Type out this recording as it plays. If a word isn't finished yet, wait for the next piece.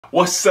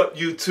What's up,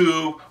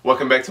 YouTube?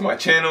 Welcome back to my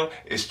channel.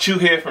 It's Chu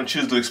here from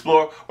Choose to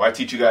Explore, where I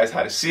teach you guys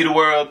how to see the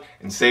world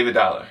and save a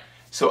dollar.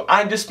 So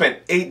I just spent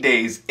 8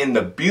 days in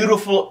the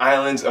beautiful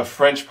islands of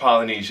French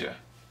Polynesia.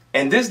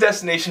 And this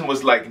destination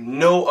was like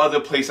no other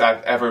place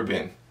I've ever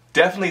been.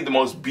 Definitely the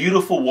most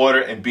beautiful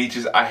water and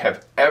beaches I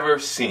have ever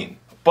seen.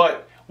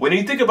 But when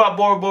you think about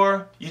Bora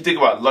Bora, you think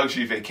about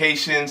luxury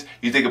vacations,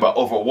 you think about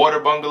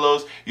overwater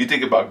bungalows, you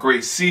think about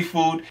great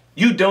seafood.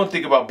 You don't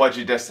think about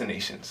budget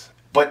destinations.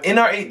 But in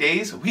our 8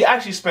 days, we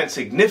actually spent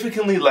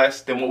significantly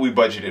less than what we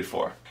budgeted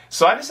for.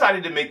 So I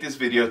decided to make this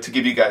video to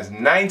give you guys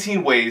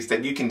 19 ways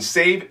that you can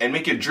save and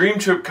make your dream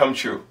trip come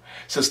true.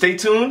 So stay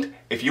tuned.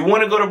 If you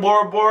want to go to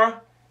Bora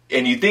Bora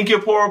and you think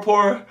you're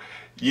poor,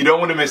 you don't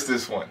want to miss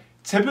this one.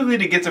 Typically,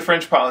 to get to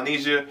French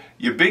Polynesia,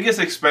 your biggest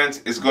expense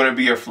is going to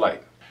be your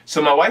flight.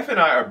 So my wife and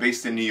I are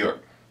based in New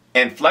York.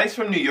 And flights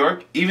from New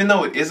York, even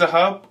though it is a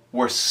hub,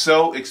 were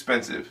so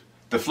expensive.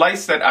 The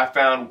flights that I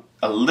found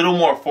a little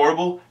more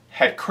affordable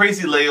had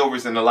crazy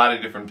layovers in a lot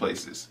of different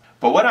places.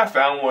 But what I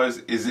found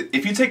is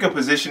if you take a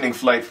positioning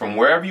flight from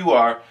wherever you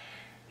are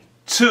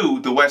to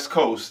the West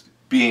Coast,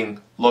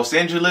 being Los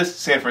Angeles,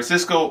 San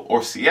Francisco,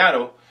 or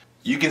Seattle,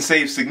 you can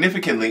save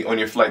significantly on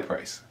your flight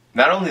price.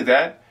 Not only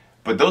that,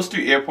 but those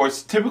three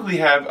airports typically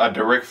have a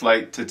direct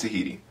flight to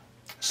Tahiti.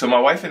 So my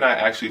wife and I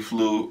actually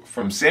flew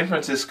from San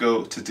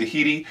Francisco to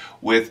Tahiti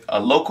with a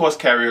low-cost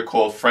carrier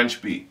called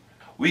French Bee.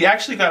 We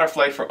actually got our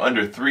flight for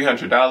under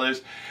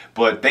 $300,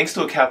 but thanks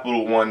to a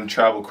Capital One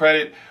travel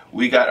credit,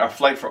 we got our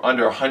flight for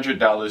under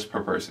 $100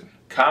 per person.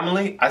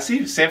 Commonly, I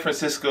see San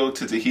Francisco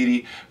to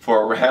Tahiti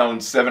for around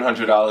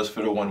 $700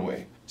 for the one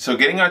way. So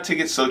getting our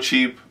tickets so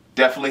cheap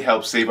definitely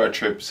helps save our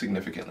trip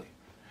significantly.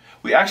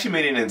 We actually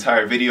made an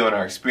entire video on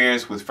our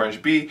experience with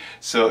French Bee,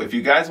 so if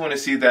you guys want to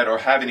see that or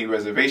have any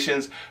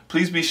reservations,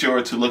 please be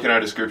sure to look in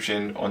our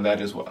description on that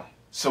as well.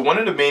 So one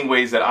of the main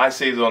ways that I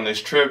saved on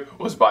this trip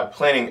was by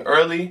planning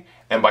early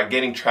and by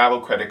getting travel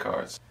credit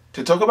cards.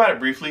 To talk about it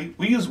briefly,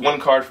 we used one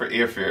card for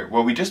airfare,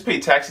 where we just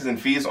paid taxes and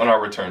fees on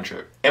our return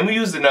trip. And we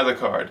used another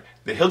card,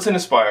 the Hilton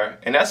Aspire,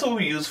 and that's what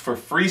we used for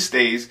free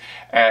stays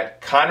at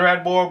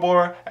Conrad Bora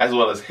Bora, as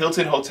well as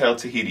Hilton Hotel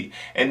Tahiti.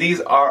 And these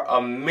are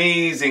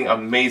amazing,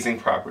 amazing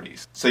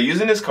properties. So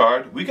using this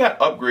card, we got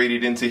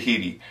upgraded in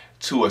Tahiti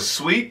to a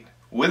suite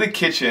with a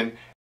kitchen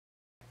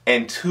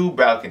and 2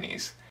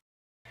 balconies.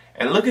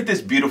 And look at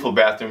this beautiful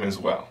bathroom as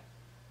well.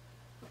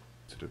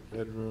 To the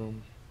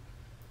bedroom.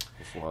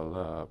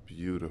 Voila,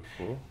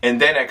 beautiful.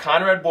 And then at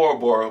Conrad Bora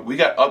Bora, we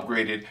got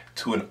upgraded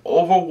to an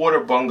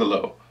overwater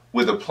bungalow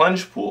with a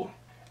plunge pool,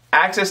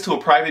 access to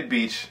a private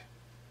beach,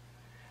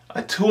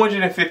 a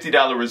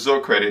 $250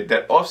 resort credit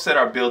that offset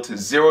our bill to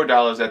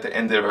 $0 at the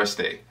end of our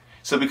stay.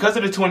 So because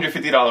of the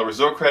 $250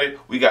 resort credit,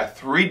 we got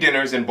 3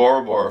 dinners in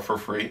Bora Bora for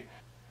free.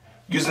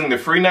 Using the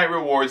free night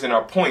rewards and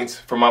our points,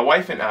 for my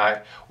wife and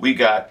I, we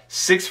got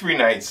 6 free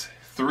nights,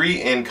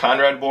 3 in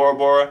Conrad Bora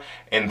Bora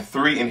and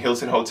 3 in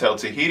Hilton Hotel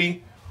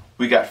Tahiti.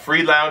 We got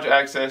free lounge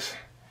access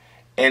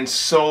and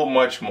so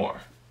much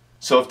more.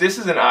 So if this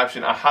is an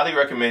option, I highly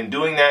recommend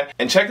doing that,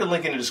 and check the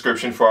link in the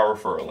description for our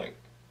referral link.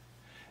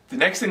 The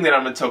next thing that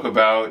I'm going to talk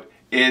about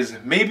is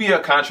maybe a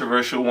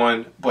controversial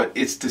one, but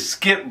it's to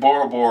skip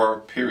Bora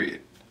Bora,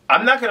 period.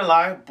 I'm not going to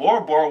lie,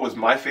 Bora Bora was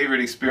my favorite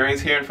experience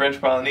here in French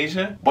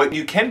Polynesia, but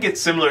you can get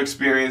similar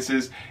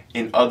experiences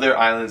in other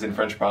islands in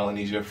French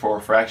Polynesia for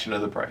a fraction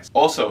of the price.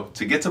 Also,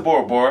 to get to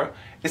Bora Bora,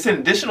 it's an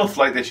additional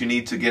flight that you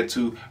need to get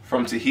to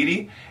from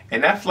Tahiti,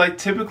 and that flight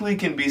typically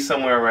can be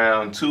somewhere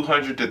around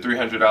 $200 to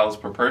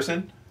 $300 per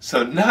person,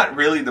 so not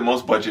really the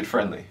most budget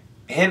friendly.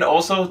 And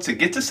also, to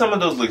get to some of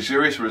those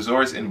luxurious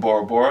resorts in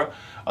Bora Bora,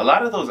 a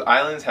lot of those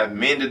islands have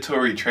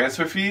mandatory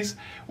transfer fees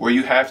where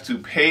you have to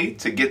pay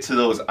to get to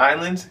those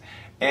islands,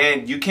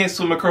 and you can't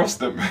swim across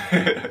them.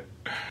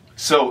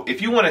 So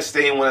if you want to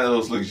stay in one of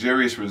those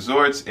luxurious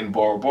resorts in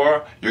Bora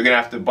Bora, you're going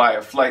to have to buy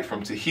a flight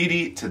from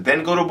Tahiti to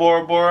then go to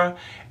Bora Bora.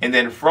 And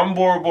then from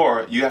Bora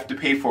Bora, you have to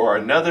pay for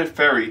another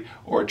ferry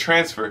or a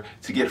transfer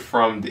to get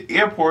from the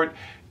airport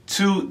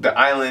to the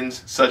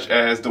islands, such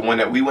as the one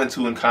that we went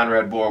to in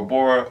Conrad Bora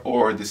Bora,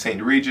 or the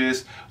St.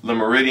 Regis, Le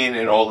Méridien,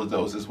 and all of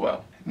those as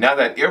well. Now,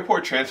 that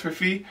airport transfer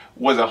fee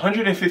was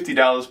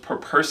 $150 per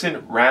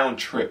person round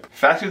trip.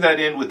 Factor that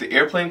in with the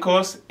airplane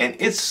costs, and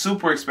it's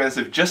super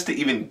expensive just to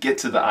even get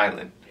to the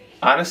island.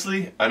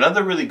 Honestly,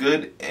 another really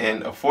good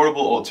and affordable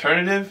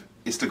alternative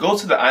is to go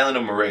to the island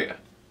of Moorea.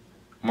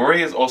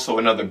 Moorea is also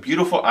another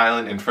beautiful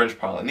island in French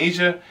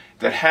Polynesia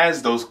that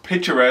has those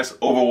picturesque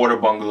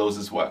overwater bungalows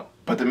as well.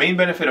 But the main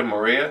benefit of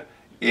Moorea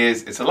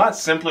is it's a lot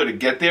simpler to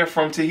get there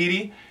from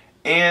Tahiti,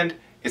 and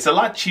it's a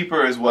lot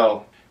cheaper as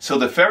well. So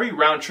the ferry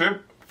round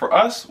trip for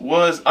us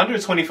was under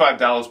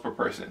 $25 per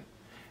person.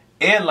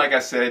 And like I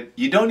said,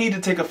 you don't need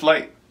to take a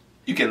flight.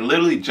 You can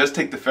literally just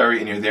take the ferry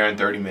and you're there in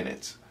 30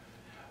 minutes.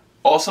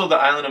 Also, the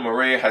island of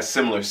Moorea has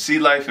similar sea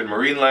life and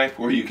marine life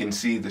where you can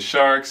see the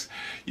sharks,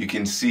 you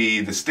can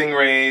see the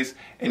stingrays,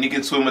 and you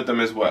can swim with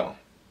them as well.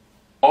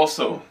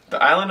 Also,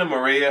 the island of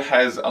Moorea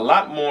has a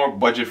lot more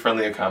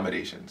budget-friendly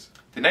accommodations.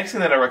 The next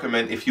thing that I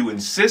recommend if you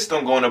insist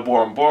on going to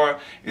Bora Bora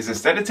is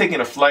instead of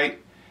taking a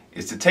flight,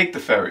 is to take the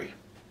ferry.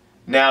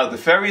 Now the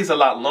ferry is a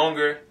lot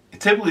longer. It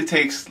typically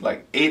takes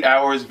like 8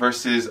 hours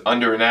versus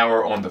under an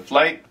hour on the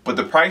flight, but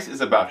the price is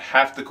about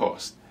half the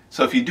cost.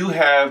 So if you do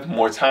have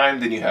more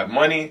time than you have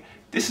money,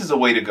 this is a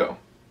way to go.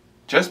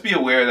 Just be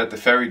aware that the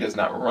ferry does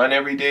not run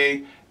every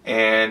day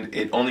and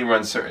it only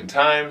runs certain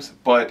times,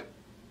 but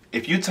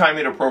if you time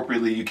it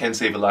appropriately, you can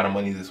save a lot of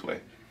money this way.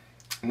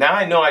 Now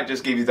I know I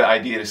just gave you the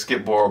idea to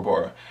skip Bora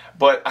Bora,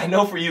 but I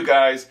know for you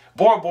guys,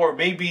 Bora Bora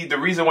may be the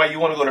reason why you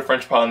want to go to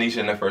French Polynesia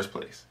in the first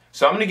place.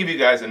 So I'm going to give you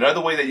guys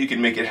another way that you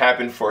can make it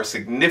happen for a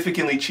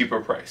significantly cheaper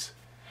price.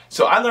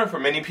 So I learned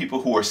from many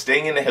people who are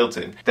staying in the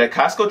Hilton that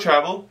Costco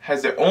Travel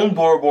has their own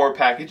Bora Bora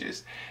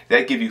packages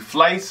that give you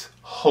flights,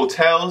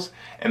 hotels,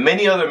 and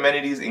many other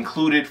amenities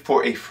included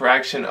for a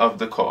fraction of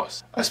the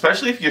cost.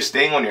 Especially if you're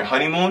staying on your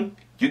honeymoon,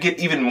 you get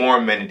even more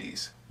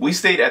amenities. We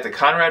stayed at the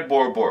Conrad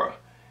Bora Bora,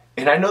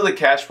 and I know the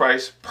cash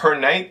price per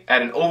night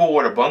at an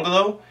overwater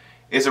bungalow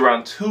is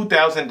around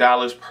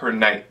 $2,000 per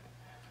night.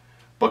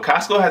 But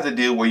Costco has a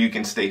deal where you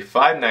can stay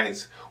 5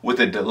 nights with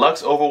a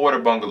deluxe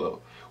overwater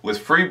bungalow with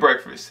free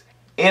breakfast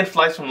and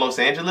flights from Los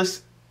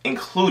Angeles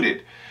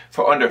included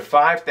for under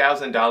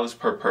 $5,000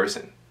 per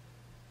person.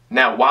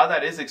 Now, while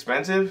that is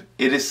expensive,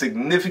 it is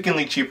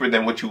significantly cheaper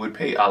than what you would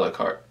pay a la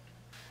carte.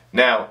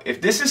 Now, if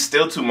this is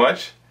still too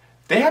much,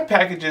 they have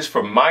packages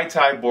for Mai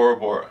Tai Bora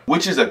Bora,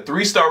 which is a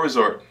 3-star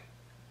resort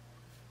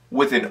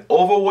with an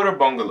overwater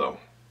bungalow,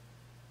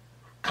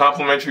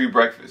 complimentary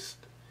breakfast,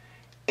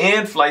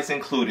 and flights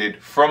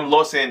included from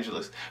Los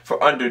Angeles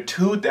for under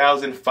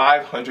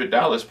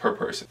 $2,500 per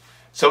person.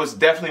 So it's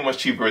definitely much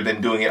cheaper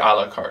than doing it a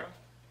la carte.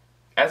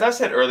 As I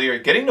said earlier,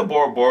 getting to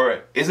Bora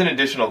Bora is an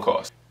additional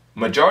cost.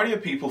 Majority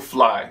of people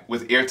fly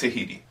with Air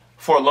Tahiti.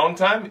 For a long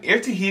time, Air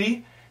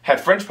Tahiti had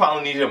French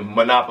Polynesia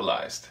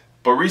monopolized.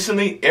 But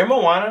recently, Air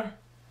Moana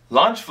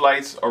launched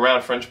flights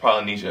around French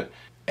Polynesia.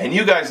 And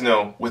you guys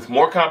know, with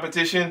more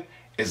competition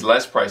is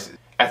less prices.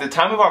 At the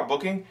time of our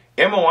booking,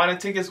 Air Moana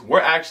tickets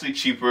were actually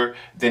cheaper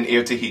than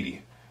Air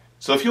Tahiti.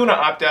 So if you want to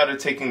opt out of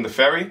taking the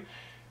ferry,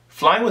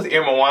 flying with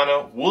Air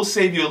Moana will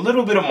save you a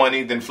little bit of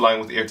money than flying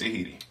with Air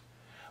Tahiti.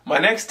 My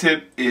next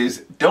tip is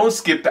don't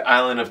skip the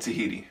island of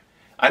Tahiti.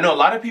 I know a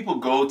lot of people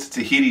go to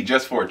Tahiti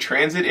just for a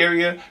transit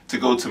area, to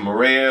go to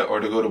Moorea or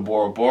to go to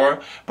Bora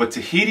Bora, but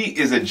Tahiti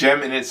is a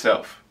gem in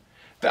itself.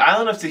 The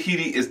island of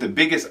Tahiti is the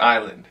biggest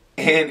island,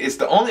 and it's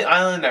the only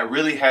island that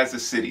really has a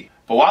city.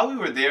 But while we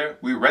were there,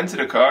 we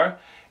rented a car,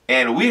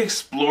 and we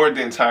explored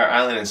the entire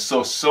island and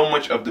saw so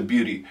much of the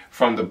beauty,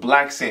 from the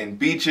black sand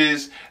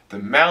beaches, the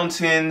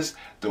mountains,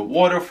 the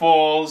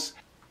waterfalls,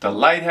 the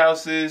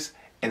lighthouses,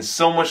 and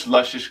so much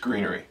luscious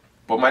greenery.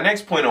 But my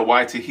next point on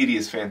why Tahiti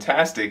is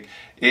fantastic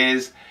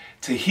is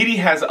Tahiti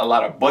has a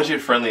lot of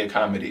budget-friendly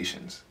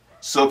accommodations.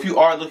 So if you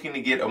are looking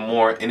to get a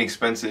more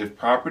inexpensive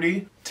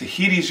property,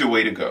 Tahiti is your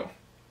way to go.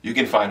 You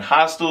can find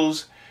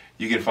hostels,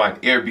 you can find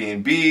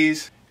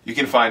Airbnbs, you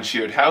can find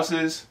shared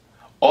houses.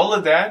 All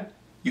of that,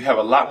 you have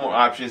a lot more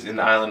options in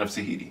the island of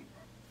Tahiti.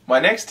 My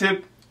next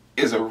tip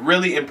is a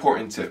really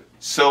important tip.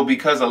 So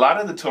because a lot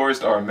of the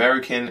tourists are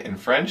American and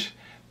French,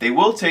 they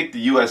will take the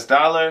US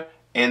dollar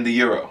and the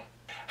euro.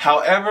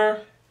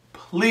 However,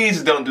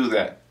 please don't do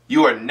that.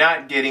 You are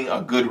not getting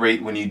a good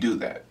rate when you do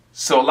that.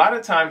 So a lot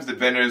of times the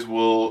vendors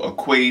will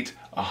equate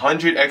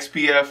 100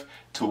 XPF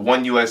to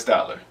 1 US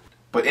dollar.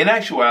 But in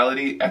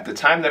actuality, at the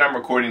time that I'm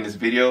recording this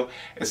video,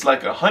 it's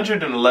like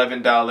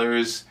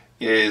 $111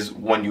 is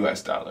 1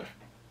 US dollar.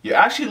 You're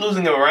actually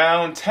losing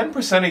around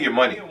 10% of your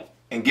money.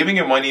 And giving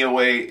your money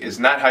away is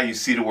not how you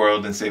see the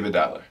world and save a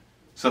dollar.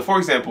 So for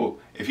example,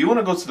 if you want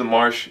to go to the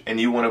Marsh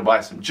and you want to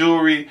buy some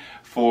jewelry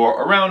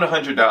for around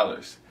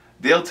 $100,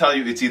 they'll tell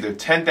you it's either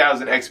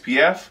 10,000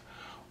 XPF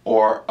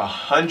or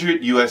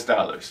 100 US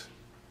dollars.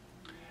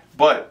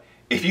 But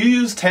if you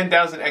use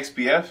 10,000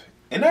 XPF,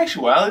 in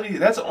actuality,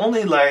 that's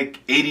only like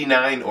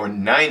 89 or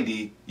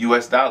 90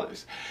 US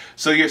dollars.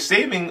 So you're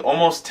saving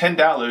almost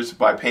 $10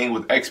 by paying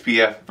with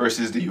XPF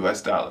versus the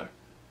US dollar.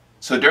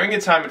 So during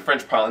your time in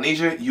French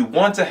Polynesia, you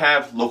want to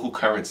have local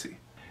currency.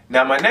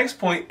 Now my next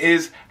point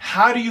is,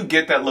 how do you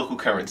get that local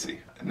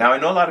currency? Now I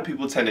know a lot of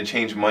people tend to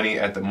change money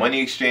at the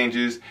money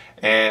exchanges,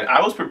 and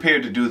I was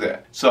prepared to do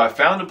that. So I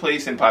found a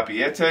place in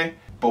Papeete,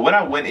 but when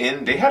I went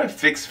in, they had a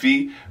fixed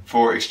fee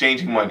for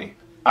exchanging money.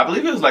 I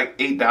believe it was like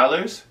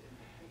 $8,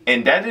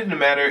 and that didn't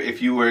matter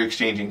if you were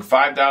exchanging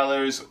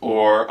 $5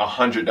 or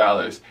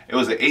 $100. It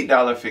was an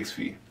 $8 fixed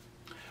fee.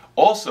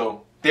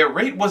 Also, their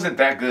rate wasn't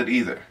that good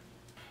either.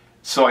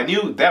 So I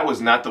knew that was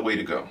not the way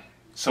to go.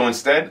 So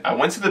instead, I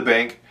went to the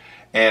bank,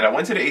 and I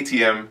went to the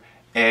ATM,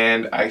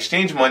 and I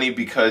exchanged money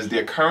because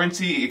their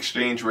currency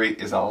exchange rate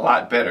is a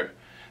lot better.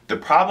 The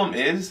problem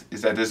is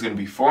that there's going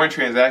to be foreign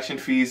transaction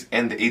fees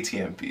and the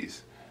ATM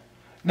fees.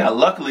 Now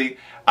luckily,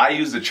 I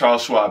use the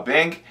Charles Schwab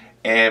Bank,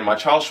 and my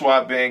Charles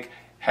Schwab Bank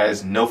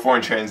has no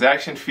foreign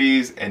transaction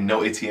fees and no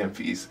ATM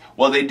fees.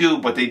 Well, they do,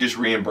 but they just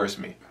reimburse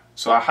me.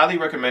 So I highly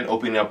recommend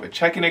opening up a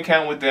checking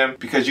account with them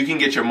because you can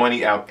get your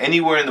money out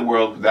anywhere in the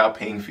world without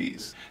paying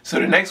fees. So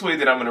the next way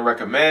that I'm going to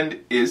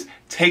recommend is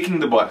taking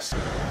the bus.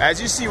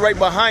 As you see right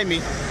behind me,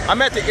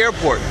 I'm at the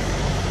airport.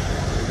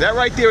 That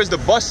right there is the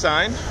bus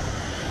sign,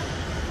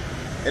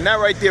 and that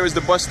right there is the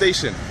bus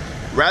station.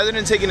 Rather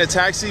than taking a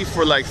taxi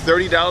for like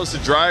 $30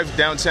 to drive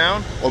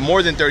downtown, or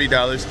more than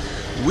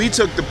 $30, we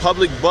took the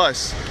public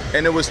bus,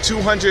 and it was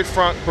 200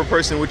 francs per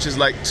person, which is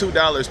like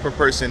 $2 per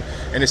person,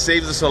 and it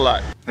saves us a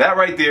lot. That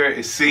right there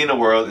is seeing the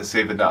world and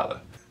save $1.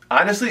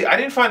 Honestly, I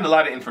didn't find a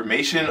lot of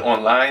information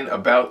online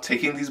about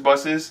taking these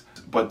buses,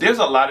 but there's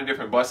a lot of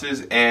different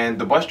buses, and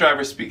the bus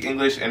drivers speak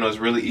English, and it was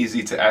really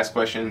easy to ask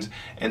questions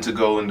and to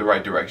go in the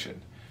right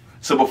direction.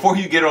 So before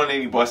you get on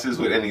any buses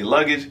with any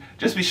luggage,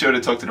 just be sure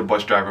to talk to the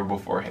bus driver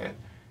beforehand.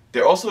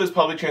 There also is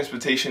public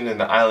transportation in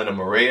the island of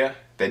Moorea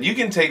that you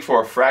can take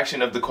for a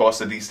fraction of the cost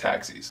of these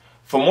taxis.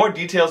 For more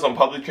details on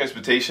public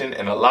transportation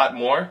and a lot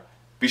more,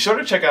 be sure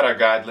to check out our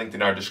guide linked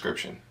in our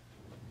description.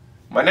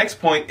 My next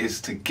point is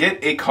to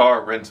get a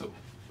car rental.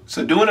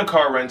 So doing a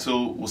car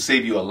rental will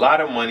save you a lot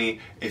of money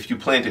if you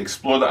plan to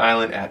explore the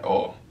island at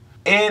all.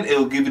 And it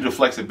will give you the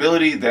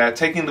flexibility that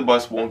taking the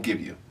bus won't give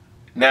you.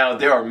 Now,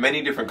 there are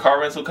many different car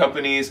rental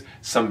companies,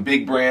 some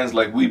big brands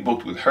like we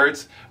booked with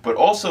Hertz, but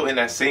also in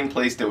that same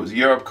place there was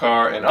Europe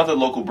Car and other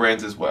local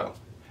brands as well.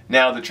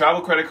 Now, the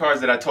travel credit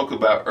cards that I talked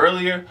about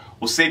earlier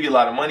will save you a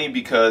lot of money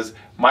because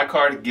my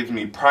card gives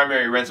me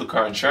primary rental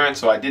car insurance,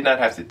 so I did not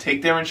have to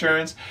take their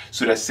insurance,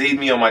 so that saved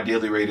me on my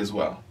daily rate as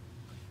well.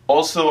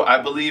 Also,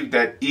 I believe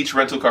that each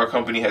rental car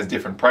company has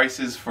different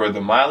prices for the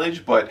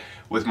mileage, but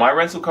with my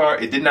rental car,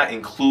 it did not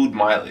include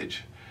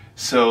mileage.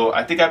 So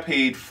I think I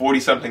paid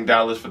 $40-something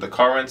for the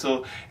car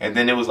rental, and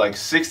then it was like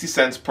 60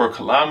 cents per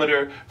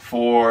kilometer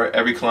for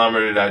every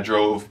kilometer that I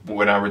drove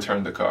when I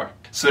returned the car.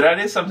 So that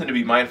is something to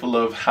be mindful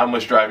of, how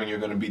much driving you're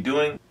going to be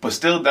doing, but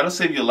still that'll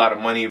save you a lot of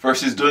money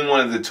versus doing one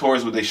of the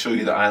tours where they show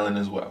you the island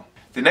as well.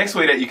 The next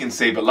way that you can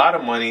save a lot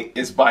of money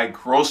is by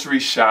grocery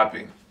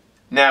shopping.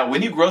 Now,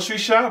 when you grocery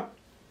shop,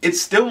 it's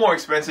still more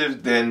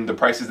expensive than the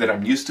prices that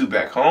I'm used to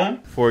back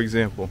home. For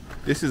example,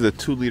 this is a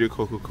 2-liter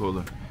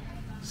Coca-Cola.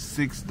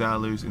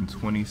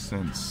 $6.20,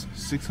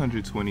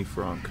 620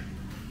 franc.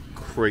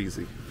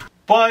 Crazy.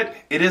 But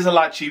it is a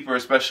lot cheaper,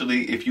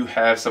 especially if you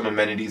have some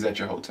amenities at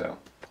your hotel.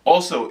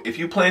 Also, if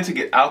you plan to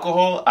get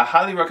alcohol, I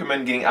highly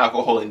recommend getting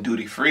alcohol in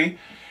duty free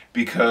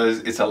because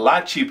it's a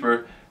lot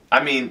cheaper.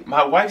 I mean,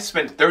 my wife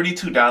spent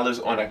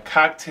 $32 on a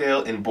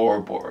cocktail in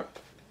Bora Bora.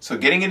 So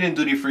getting it in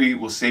duty free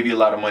will save you a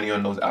lot of money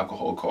on those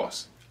alcohol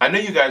costs. I know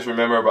you guys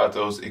remember about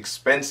those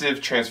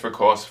expensive transfer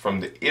costs from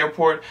the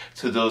airport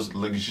to those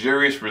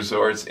luxurious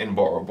resorts in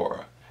Bora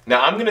Bora.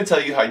 Now I'm going to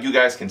tell you how you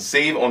guys can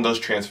save on those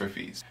transfer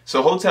fees.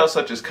 So hotels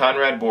such as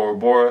Conrad, Bora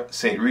Bora,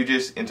 St.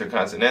 Regis,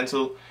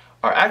 Intercontinental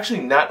are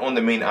actually not on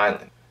the main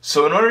island.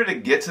 So in order to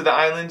get to the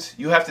islands,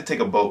 you have to take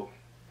a boat.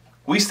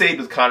 We stayed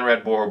with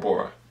Conrad Bora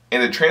Bora,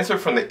 and the transfer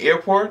from the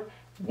airport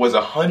was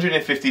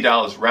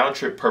 $150 round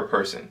trip per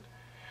person.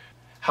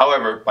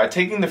 However, by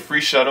taking the free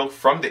shuttle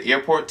from the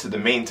airport to the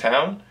main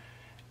town,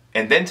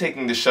 and then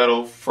taking the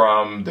shuttle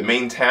from the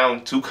main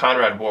town to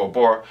Conrad Bora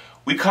Bora,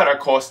 we cut our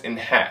cost in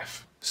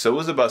half. So it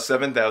was about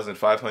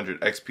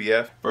 7,500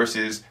 XPF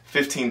versus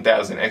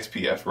 15,000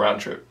 XPF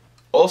round trip.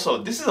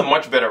 Also, this is a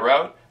much better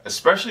route,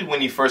 especially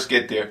when you first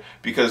get there,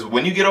 because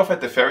when you get off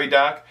at the ferry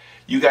dock,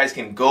 you guys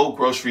can go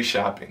grocery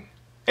shopping.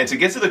 And to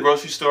get to the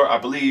grocery store, I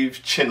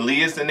believe Chin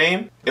Lee is the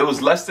name, it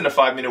was less than a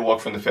 5-minute walk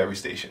from the ferry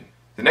station.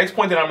 The next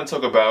point that I'm going to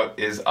talk about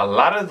is a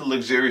lot of the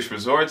luxurious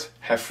resorts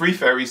have free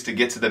ferries to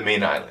get to the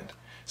main island.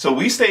 So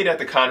we stayed at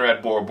the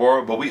Conrad Bora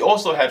Bora, but we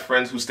also had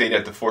friends who stayed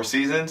at the Four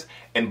Seasons,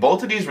 and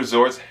both of these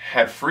resorts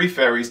had free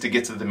ferries to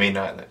get to the main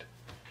island.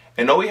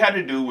 And all we had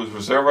to do was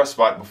reserve our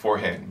spot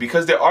beforehand,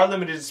 because there are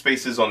limited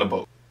spaces on the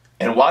boat.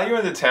 And while you're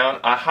in the town,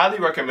 I highly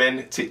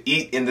recommend to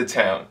eat in the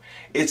town.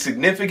 It's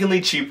significantly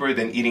cheaper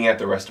than eating at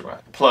the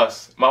restaurant.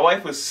 Plus, my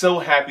wife was so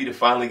happy to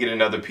finally get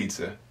another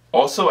pizza.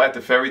 Also at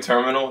the ferry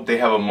terminal, they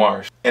have a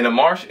marsh. And a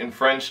marsh in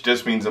French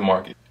just means a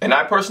market. And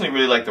I personally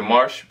really like the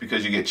marsh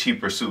because you get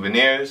cheaper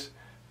souvenirs,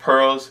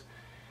 pearls,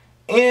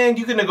 and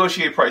you can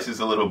negotiate prices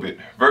a little bit.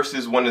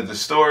 Versus one of the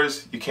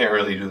stores, you can't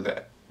really do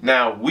that.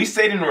 Now, we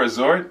stayed in a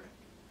resort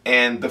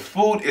and the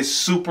food is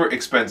super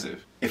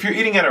expensive. If you're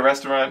eating at a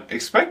restaurant,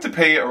 expect to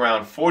pay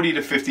around $40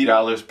 to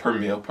 $50 per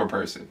meal per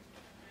person.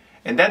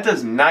 And that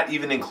does not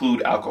even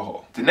include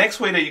alcohol. The next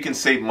way that you can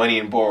save money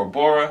in Bora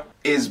Bora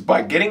is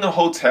by getting a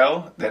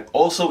hotel that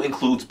also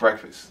includes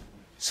breakfast.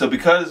 So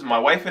because my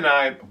wife and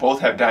I both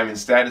have diamond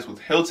status with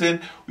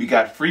Hilton, we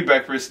got free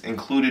breakfast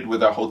included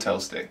with our hotel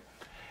stay.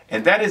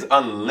 And that is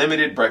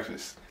unlimited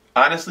breakfast.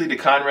 Honestly, the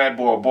Conrad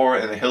Bora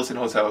Bora and the Hilton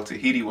Hotel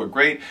Tahiti were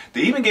great.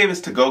 They even gave us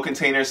to-go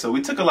containers, so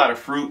we took a lot of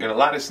fruit and a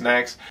lot of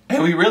snacks,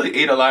 and we really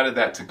ate a lot of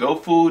that to-go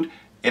food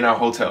in our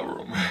hotel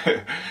room.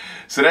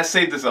 So that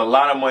saved us a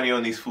lot of money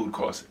on these food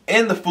costs.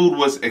 And the food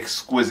was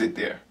exquisite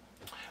there.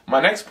 My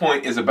next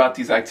point is about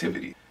these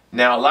activities.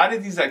 Now, a lot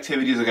of these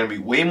activities are going to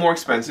be way more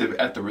expensive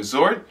at the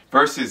resort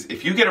versus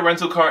if you get a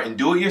rental car and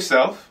do it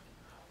yourself,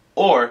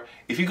 Or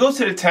if you go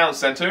to the town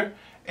center,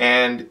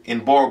 and in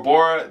Bora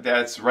Bora,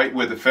 that's right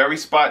where the ferry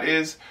spot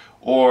is,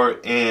 or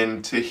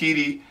in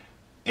Tahiti,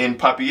 in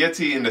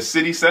Papeete in the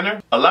city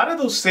center, a lot of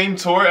those same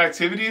tour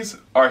activities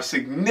are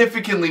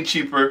significantly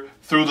cheaper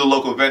through the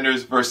local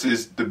vendors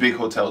versus the big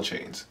hotel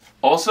chains.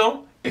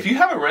 Also, if you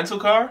have a rental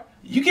car,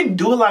 you can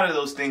do a lot of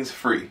those things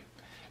free.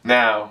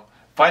 Now,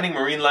 finding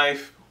marine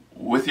life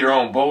with your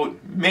own boat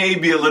may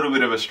be a little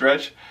bit of a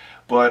stretch,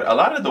 but a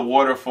lot of the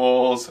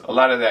waterfalls, a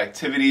lot of the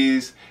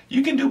activities,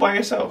 you can do by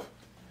yourself.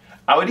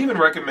 I would even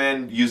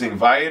recommend using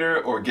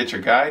Viator or Get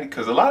Your Guide,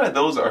 because a lot of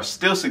those are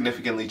still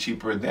significantly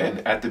cheaper than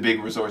at the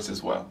big resorts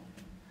as well.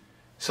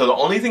 So the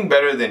only thing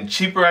better than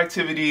cheaper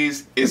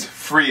activities is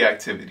free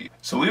activity.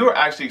 So we were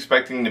actually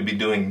expecting to be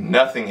doing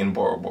nothing in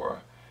Bora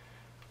Bora.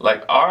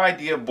 Like, our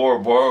idea of Bora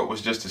Bora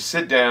was just to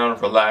sit down,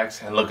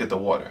 relax, and look at the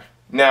water.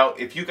 Now,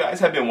 if you guys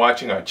have been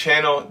watching our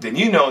channel, then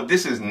you know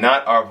this is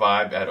not our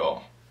vibe at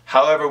all.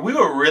 However, we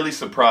were really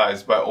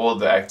surprised by all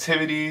the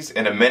activities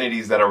and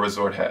amenities that our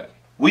resort had.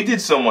 We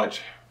did so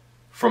much,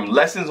 from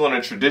lessons on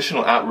a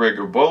traditional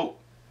outrigger boat,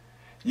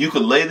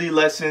 ukulele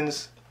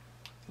lessons,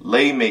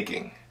 lei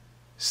making,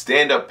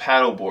 stand-up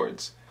paddle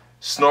boards,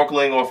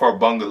 snorkeling off our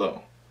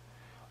bungalow,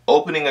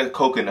 opening a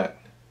coconut,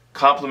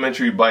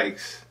 complimentary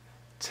bikes,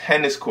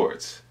 tennis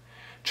courts,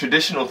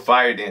 traditional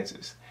fire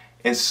dances,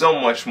 and so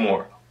much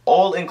more,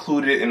 all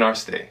included in our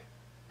stay.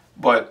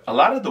 But a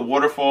lot of the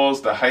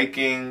waterfalls, the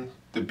hiking,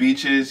 the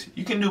beaches,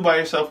 you can do by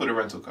yourself with a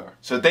rental car.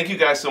 So thank you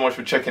guys so much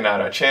for checking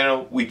out our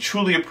channel. We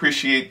truly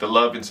appreciate the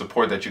love and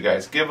support that you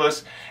guys give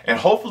us, and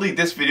hopefully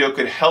this video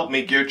could help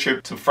make your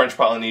trip to French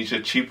Polynesia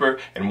cheaper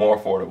and more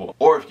affordable.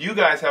 Or if you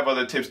guys have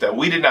other tips that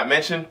we did not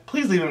mention,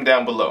 please leave them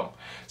down below.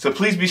 So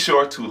please be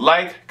sure to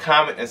like,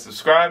 comment, and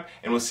subscribe,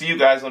 and we'll see you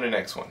guys on the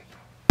next one.